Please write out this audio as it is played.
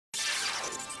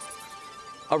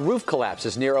A roof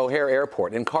collapses near O'Hare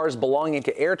Airport, and cars belonging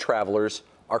to air travelers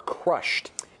are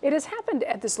crushed. It has happened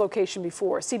at this location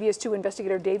before. CBS 2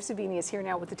 investigator Dave Savini is here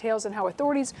now with details on how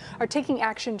authorities are taking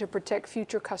action to protect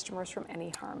future customers from any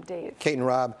harm. Dave. Kate and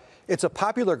Rob, it's a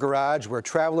popular garage where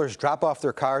travelers drop off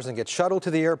their cars and get shuttled to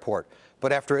the airport.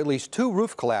 But after at least 2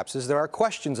 roof collapses, there are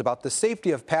questions about the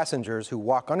safety of passengers who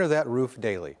walk under that roof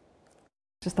daily.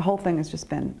 Just the whole thing has just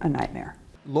been a nightmare.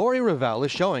 Lori Ravel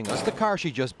is showing us the car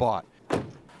she just bought.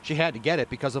 She had to get it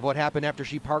because of what happened after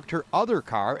she parked her other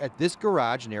car at this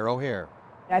garage near O'Hare.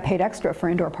 I paid extra for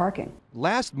indoor parking.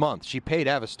 Last month, she paid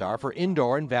Avistar for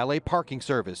indoor and valet parking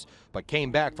service, but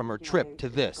came back from her trip to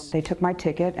this. They took my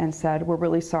ticket and said, "We're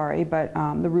really sorry, but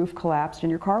the roof collapsed and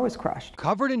your car was crushed."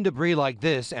 Covered in debris like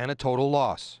this and a total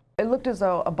loss. It looked as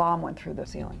though a bomb went through the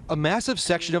ceiling. A massive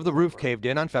section of the roof caved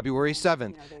in on February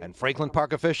 7th, and Franklin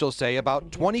Park officials say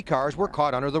about 20 cars were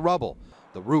caught under the rubble.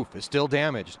 The roof is still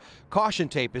damaged. Caution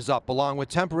tape is up along with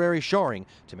temporary shoring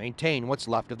to maintain what's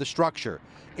left of the structure.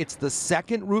 It's the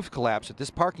second roof collapse at this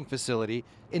parking facility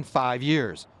in 5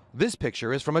 years. This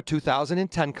picture is from a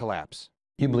 2010 collapse.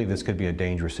 You believe this could be a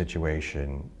dangerous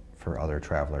situation for other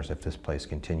travelers if this place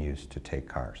continues to take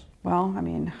cars? Well, I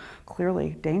mean,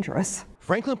 clearly dangerous.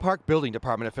 Franklin Park Building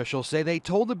Department officials say they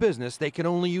told the business they can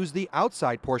only use the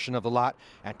outside portion of the lot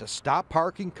and to stop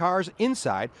parking cars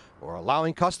inside or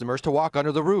allowing customers to walk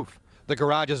under the roof. The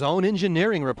garage's own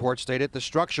engineering report stated the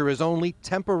structure is only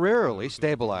temporarily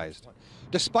stabilized.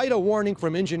 Despite a warning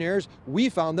from engineers, we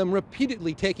found them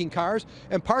repeatedly taking cars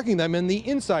and parking them in the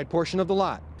inside portion of the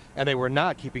lot. And they were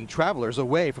not keeping travelers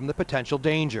away from the potential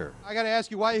danger. I got to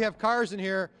ask you why you have cars in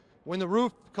here when the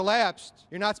roof collapsed.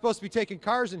 You're not supposed to be taking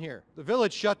cars in here. The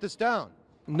village shut this down.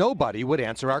 Nobody would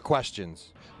answer our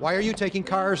questions. Why are you taking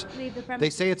cars? They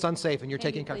say it's unsafe and you're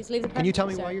taking cars. Can you tell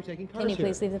me why you're taking cars? Can you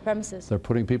please leave the premises? They're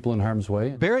putting people in harm's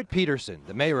way. Barrett Peterson,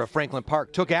 the mayor of Franklin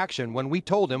Park, took action when we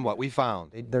told him what we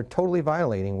found. They're totally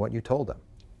violating what you told them.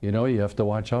 You know, you have to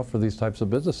watch out for these types of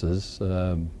businesses.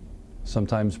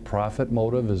 Sometimes profit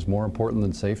motive is more important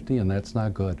than safety, and that's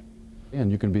not good.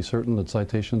 And you can be certain that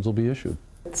citations will be issued.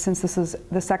 Since this is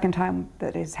the second time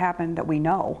that it's happened that we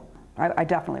know, I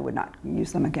definitely would not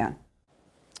use them again.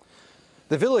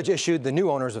 The village issued the new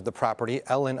owners of the property,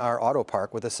 L&R Auto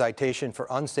Park, with a citation for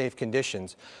unsafe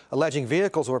conditions, alleging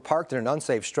vehicles were parked in an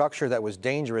unsafe structure that was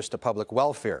dangerous to public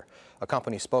welfare. A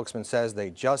company spokesman says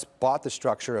they just bought the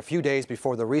structure a few days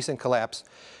before the recent collapse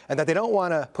and that they don't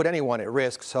want to put anyone at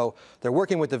risk, so they're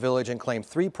working with the village and claim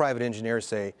 3 private engineers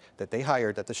say that they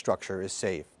hired that the structure is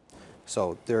safe.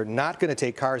 So they're not going to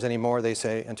take cars anymore, they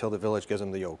say, until the village gives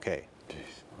them the okay.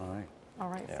 All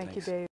right. Yeah, Thank you, thanks. Dave.